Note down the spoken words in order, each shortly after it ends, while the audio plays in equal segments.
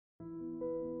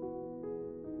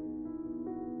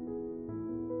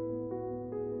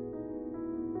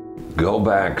Go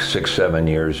back 6-7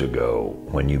 years ago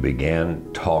when you began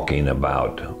talking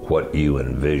about what you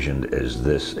envisioned as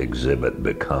this exhibit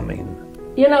becoming.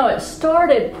 You know, it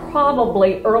started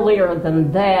probably earlier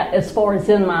than that as far as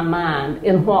in my mind,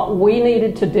 in what we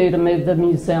needed to do to move the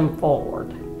museum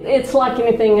forward. It's like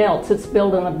anything else. It's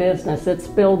building a business. It's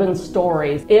building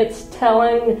stories. It's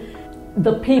telling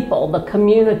the people, the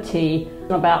community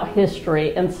about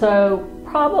history. And so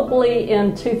probably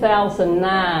in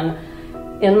 2009,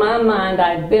 in my mind,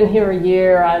 I'd been here a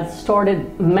year. I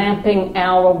started mapping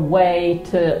out a way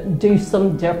to do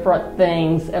some different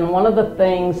things. And one of the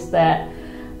things that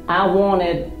I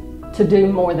wanted to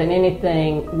do more than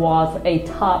anything was a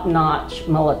top-notch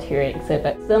military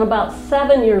exhibit. Then about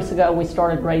 7 years ago, we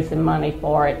started raising money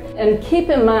for it. And keep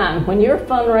in mind, when you're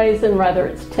fundraising, whether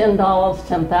it's $10,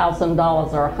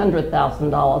 $10,000, or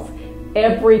 $100,000,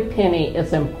 every penny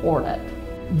is important.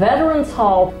 Veterans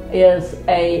Hall is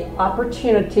an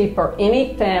opportunity for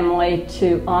any family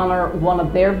to honor one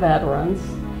of their veterans.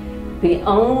 The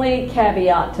only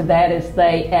caveat to that is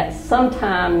they at some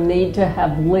time need to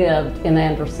have lived in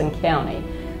Anderson County.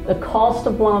 The cost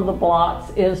of one of the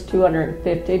blocks is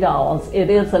 $250. It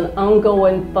is an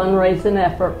ongoing fundraising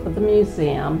effort for the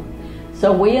museum.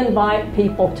 So we invite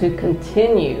people to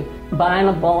continue buying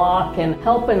a block and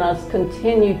helping us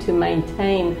continue to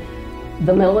maintain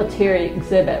the military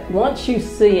exhibit. Once you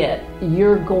see it,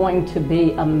 you're going to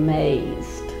be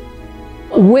amazed.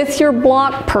 With your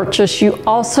block purchase, you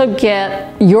also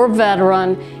get your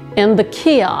veteran in the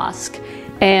kiosk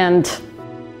and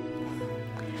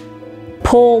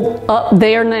pull up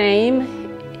their name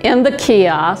in the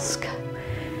kiosk,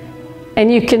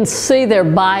 and you can see their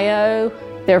bio,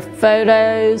 their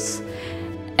photos,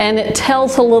 and it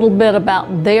tells a little bit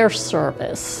about their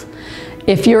service.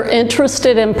 If you're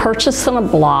interested in purchasing a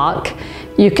block,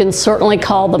 you can certainly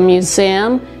call the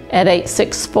museum at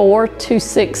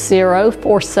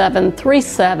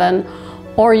 864-260-4737,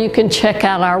 or you can check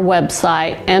out our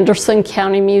website,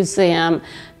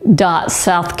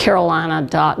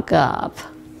 andersoncountymuseum.southcarolina.gov.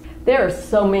 There are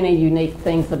so many unique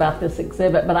things about this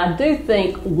exhibit, but I do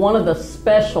think one of the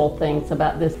special things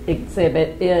about this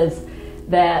exhibit is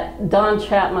that Don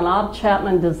Chapman of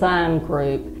Chapman Design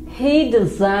Group, he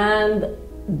designed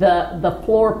the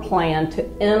floor plan to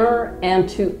enter and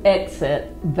to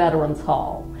exit Veterans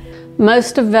Hall.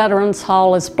 Most of Veterans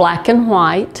Hall is black and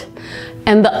white,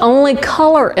 and the only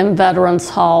color in Veterans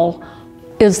Hall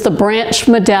is the branch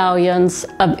medallions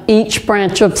of each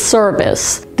branch of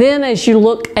service. Then as you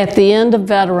look at the end of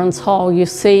Veterans Hall, you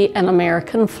see an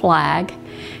American flag,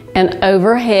 and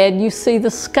overhead you see the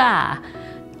sky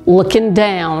looking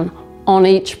down on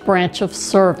each branch of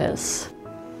service.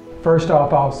 First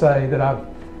off, I'll say that I've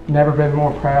never been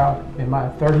more proud in my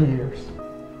 30 years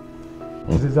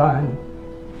to design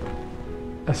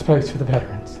a space for the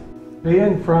veterans.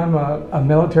 Being from a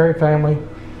military family,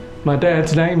 my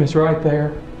dad's name is right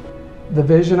there. The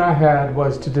vision I had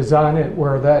was to design it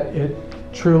where that it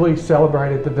truly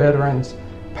celebrated the veterans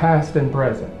past and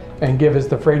present and give us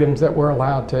the freedoms that we're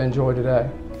allowed to enjoy today.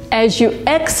 As you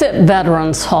exit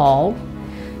Veterans Hall,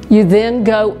 you then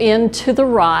go into the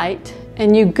right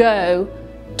and you go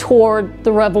toward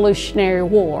the Revolutionary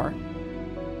War.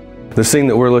 The scene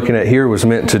that we're looking at here was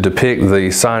meant to depict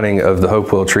the signing of the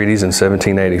Hopewell Treaties in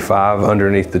 1785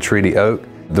 underneath the treaty oak.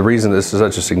 The reason this is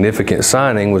such a significant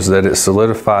signing was that it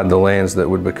solidified the lands that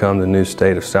would become the new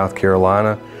state of South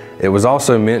Carolina. It was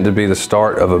also meant to be the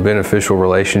start of a beneficial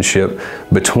relationship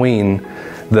between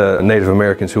the Native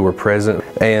Americans who were present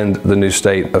and the new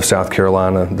state of South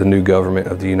Carolina, the new government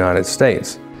of the United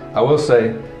States. I will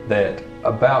say that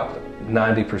about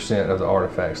 90% of the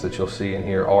artifacts that you'll see in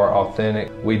here are authentic.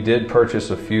 We did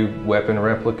purchase a few weapon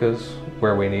replicas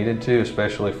where we needed to,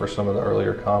 especially for some of the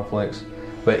earlier conflicts.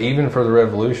 But even for the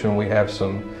Revolution, we have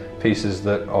some pieces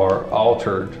that are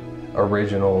altered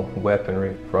original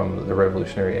weaponry from the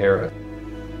Revolutionary era.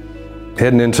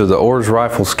 Heading into the Orr's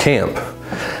Rifles camp,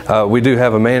 we do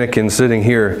have a mannequin sitting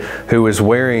here who is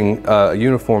wearing a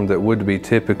uniform that would be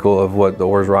typical of what the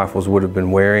Orr's Rifles would have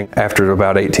been wearing after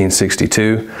about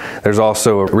 1862. There's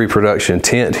also a reproduction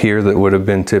tent here that would have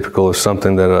been typical of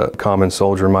something that a common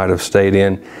soldier might have stayed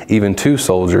in, even two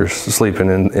soldiers sleeping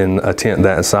in a tent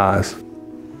that size.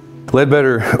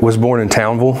 Ledbetter was born in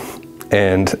Townville,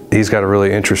 and he's got a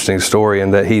really interesting story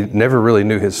in that he never really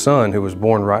knew his son, who was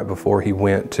born right before he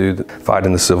went to fight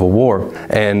in the Civil War.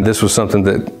 And this was something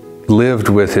that lived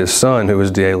with his son, who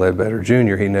was D.A. Ledbetter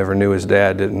Jr. He never knew his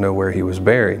dad, didn't know where he was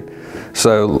buried.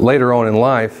 So later on in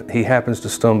life, he happens to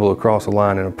stumble across a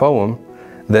line in a poem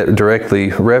that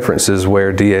directly references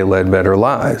where D.A. Ledbetter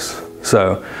lies.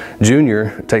 So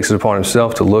Junior takes it upon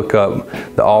himself to look up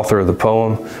the author of the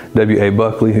poem, W.A.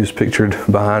 Buckley, who's pictured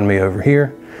behind me over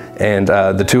here. And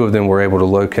the two of them were able to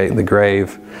locate the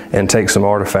grave and take some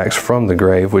artifacts from the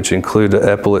grave, which include an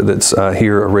epaulet that's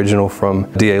here original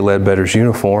from D.A. Ledbetter's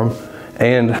uniform.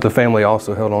 And the family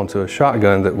also held on to a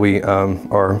shotgun that we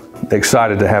are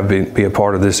excited to have be a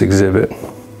part of this exhibit.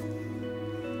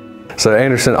 So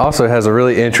Anderson also has a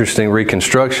really interesting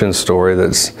reconstruction story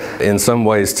that's in some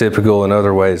ways typical, in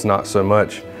other ways not so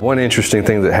much. One interesting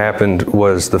thing that happened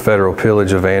was the federal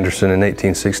pillage of Anderson in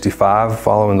 1865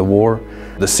 following the war.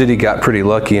 The city got pretty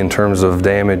lucky in terms of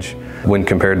damage when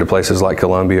compared to places like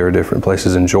Columbia or different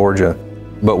places in Georgia.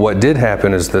 But what did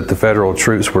happen is that the federal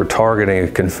troops were targeting a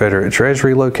Confederate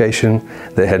treasury location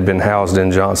that had been housed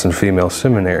in Johnson Female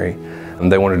Seminary.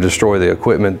 And they wanted to destroy the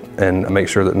equipment and make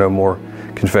sure that no more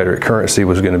Confederate currency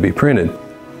was going to be printed.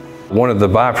 One of the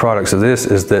byproducts of this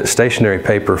is that stationery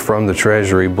paper from the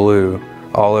treasury blew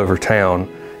all over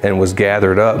town and was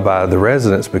gathered up by the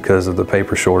residents because of the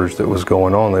paper shortage that was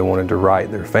going on. They wanted to write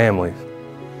their families.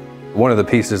 One of the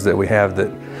pieces that we have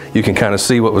that you can kind of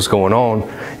see what was going on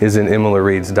is in Emily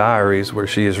Reed's diaries, where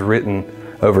she has written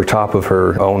over top of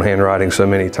her own handwriting so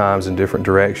many times in different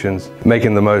directions,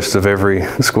 making the most of every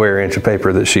square inch of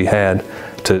paper that she had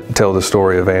to tell the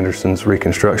story of Anderson's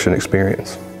Reconstruction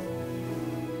experience.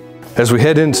 As we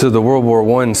head into the World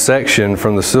War I section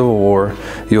from the Civil War,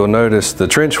 you'll notice the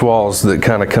trench walls that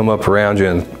kind of come up around you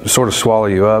and sort of swallow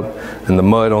you up, and the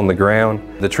mud on the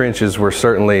ground. The trenches were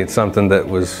certainly something that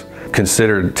was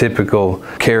considered typical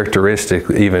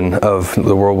characteristic even of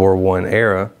the World War I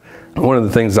era. One of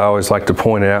the things I always like to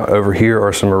point out over here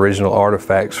are some original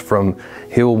artifacts from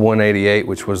Hill 188,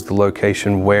 which was the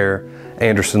location where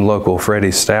Anderson local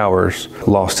Freddie Stowers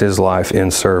lost his life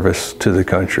in service to the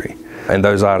country. And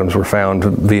those items were found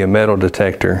via metal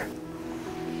detector.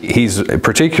 He's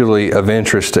particularly of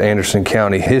interest to Anderson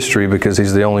County history because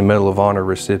he's the only Medal of Honor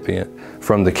recipient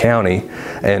from the county.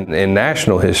 And in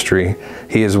national history,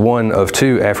 he is one of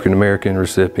 2 African-American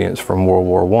recipients from World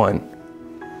War I.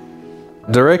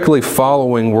 Directly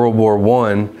following World War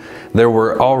I, there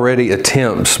were already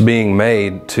attempts being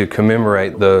made to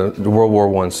commemorate the World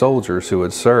War I soldiers who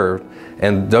had served,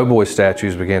 and doughboy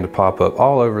statues began to pop up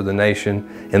all over the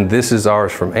nation, and this is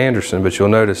ours from Anderson, but you'll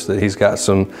notice that he's got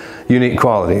some unique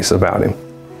qualities about him.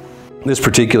 This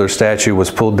particular statue was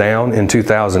pulled down in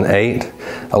 2008.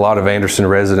 A lot of Anderson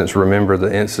residents remember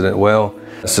the incident well.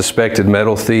 Suspected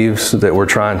metal thieves that were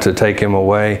trying to take him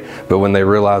away, but when they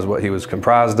realized what he was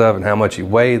comprised of and how much he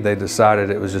weighed, they decided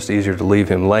it was just easier to leave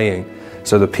him laying.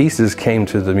 So the pieces came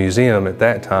to the museum at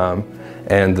that time,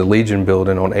 and the Legion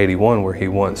building on 81 where he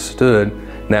once stood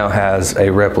now has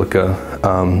a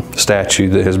replica statue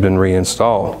that has been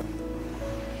reinstalled.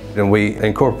 And we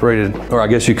incorporated, or I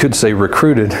guess you could say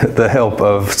recruited, the help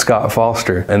of Scott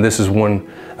Foster. And this is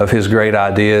one of his great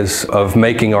ideas of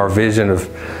making our vision of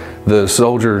the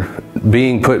soldier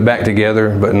being put back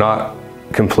together but not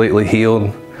completely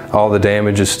healed. All the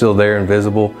damage is still there and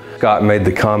visible. Scott made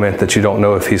the comment that you don't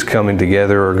know if he's coming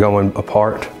together or going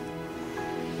apart.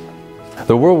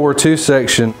 The World War II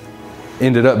section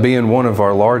ended up being one of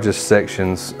our largest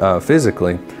sections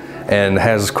physically, and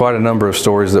has quite a number of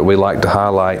stories that we like to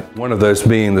highlight. One of those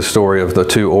being the story of the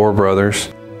 2 Orr brothers.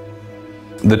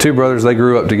 The 2 brothers, they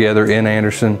grew up together in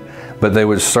Anderson, but they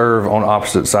would serve on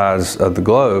opposite sides of the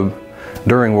globe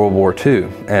during World War II,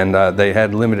 and they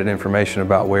had limited information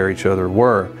about where each other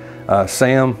were.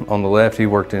 Sam, on the left, he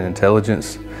worked in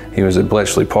intelligence. He was at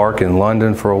Bletchley Park in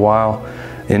London for a while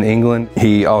in England.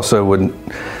 He also would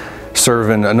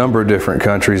serve in a number of different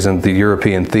countries in the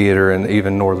European theater and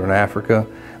even Northern Africa.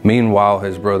 Meanwhile,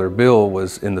 his brother Bill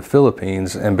was in the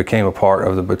Philippines and became a part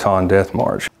of the Bataan Death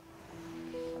March.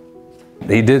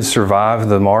 He did survive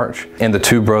the march, and the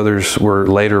 2 brothers were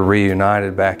later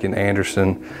reunited back in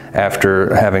Anderson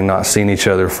after having not seen each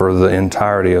other for the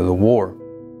entirety of the war.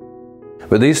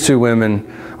 But these 2 women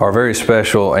are very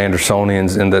special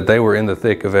Andersonians in that they were in the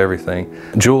thick of everything.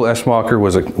 Jewel Esmacher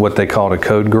was what they called a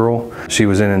code girl. She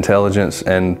was in intelligence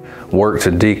and worked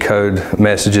to decode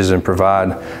messages and provide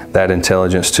that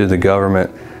intelligence to the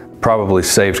government. Probably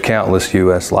saved countless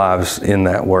U.S. lives in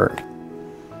that work.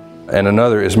 And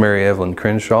another is Mary Evelyn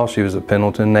Crenshaw. She was a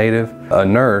Pendleton native, a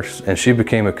nurse, and she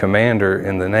became a commander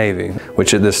in the Navy,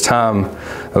 which at this time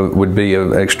would be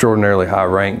an extraordinarily high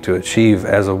rank to achieve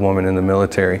as a woman in the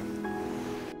military.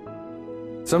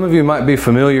 Some of you might be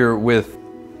familiar with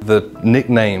the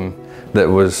nickname that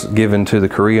was given to the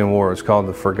Korean War. It's called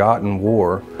the Forgotten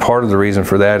War. Part of the reason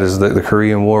for that is that the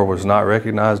Korean War was not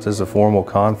recognized as a formal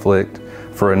conflict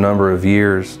for a number of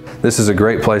years. This is a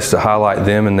great place to highlight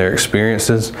them and their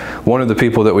experiences. One of the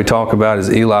people that we talk about is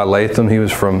Eli Latham. He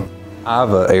was from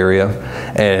Iva area,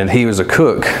 and he was a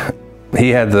cook. He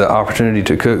had the opportunity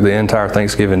to cook the entire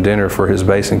Thanksgiving dinner for his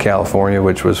base in California,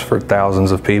 which was for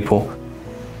thousands of people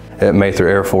at Mather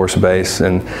Air Force Base.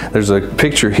 And there's a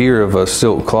picture here of a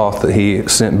silk cloth that he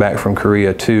sent back from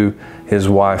Korea to his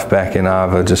wife back in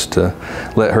Iva, just to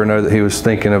let her know that he was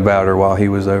thinking about her while he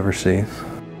was overseas.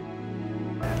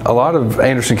 A lot of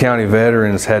Anderson County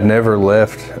veterans had never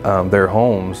left their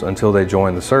homes until they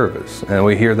joined the service. And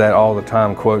we hear that all the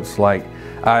time, quotes like,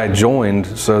 "I joined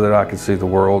so that I could see the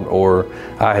world," or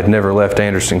 "I had never left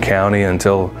Anderson County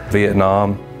until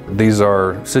Vietnam." These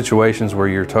are situations where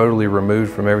you're totally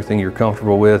removed from everything you're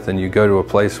comfortable with, and you go to a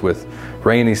place with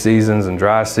rainy seasons and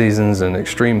dry seasons and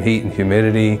extreme heat and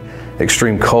humidity,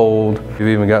 extreme cold. You've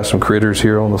even got some critters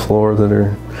here on the floor that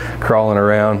are crawling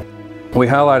around. We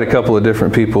highlight a couple of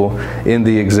different people in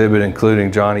the exhibit,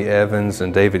 including Johnny Evans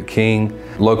and David King,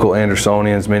 local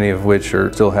Andersonians, many of which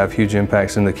still have huge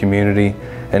impacts in the community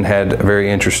and had very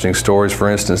interesting stories. For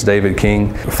instance, David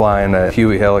King flying a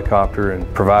Huey helicopter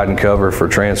and providing cover for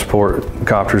transport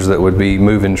copters that would be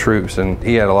moving troops. And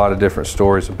he had a lot of different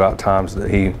stories about times that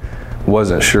he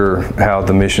wasn't sure how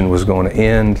the mission was going to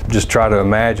end. Just try to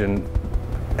imagine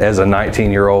as a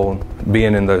 19-year-old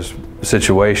being in those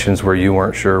situations where you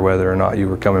weren't sure whether or not you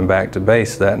were coming back to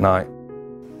base that night.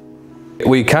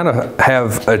 We kind of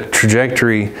have a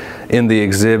trajectory in the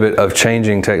exhibit of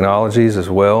changing technologies as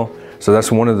well. So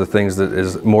that's one of the things that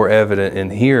is more evident in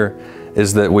here,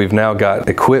 is that we've now got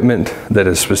equipment that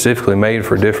is specifically made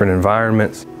for different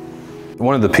environments.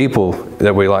 One of the people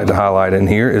that we like to highlight in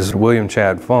here is William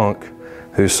Chad Funk,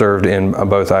 who served in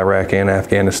both Iraq and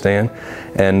Afghanistan.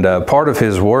 And part of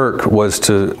his work was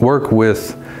to work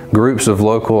with groups of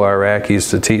local Iraqis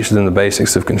to teach them the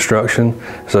basics of construction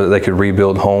so that they could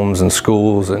rebuild homes and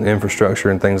schools and infrastructure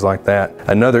and things like that.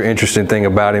 Another interesting thing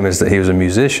about him is that he was a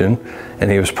musician, and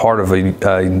he was part of a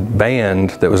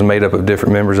band that was made up of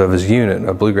different members of his unit,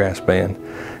 a bluegrass band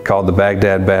called the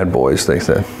Baghdad Bad Boys, they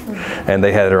said. And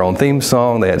they had their own theme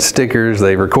song, they had stickers,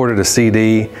 they recorded a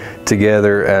CD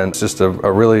together, and it's just a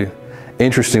really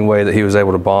interesting way that he was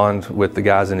able to bond with the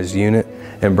guys in his unit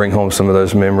and bring home some of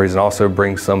those memories, and also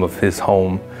bring some of his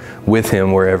home with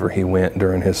him wherever he went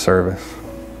during his service.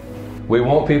 We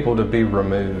want people to be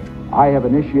removed. I have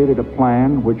initiated a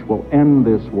plan which will end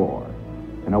this war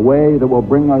in a way that will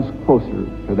bring us closer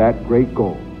to that great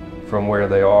goal. From where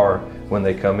they are when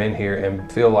they come in here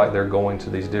and feel like they're going to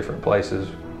these different places.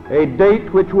 A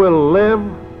date which will live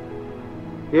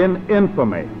in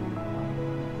infamy.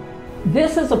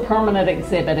 This is a permanent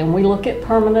exhibit, and we look at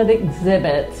permanent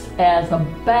exhibits as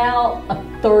about a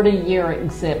 30-year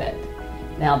exhibit.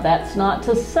 Now, that's not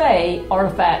to say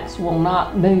artifacts will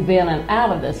not move in and out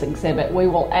of this exhibit. We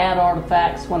will add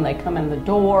artifacts when they come in the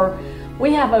door.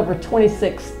 We have over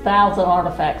 26,000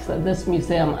 artifacts that this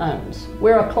museum owns.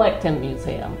 We're a collecting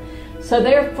museum. So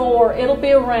therefore, it'll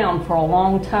be around for a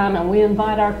long time, and we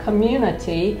invite our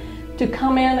community to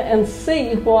come in and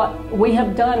see what we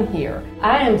have done here.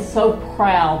 I am so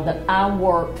proud that I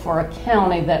work for a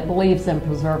county that believes in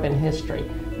preserving history.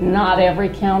 Not every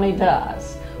county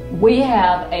does. We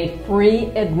have a free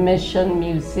admission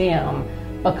museum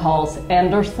because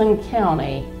Anderson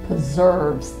County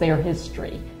preserves their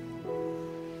history.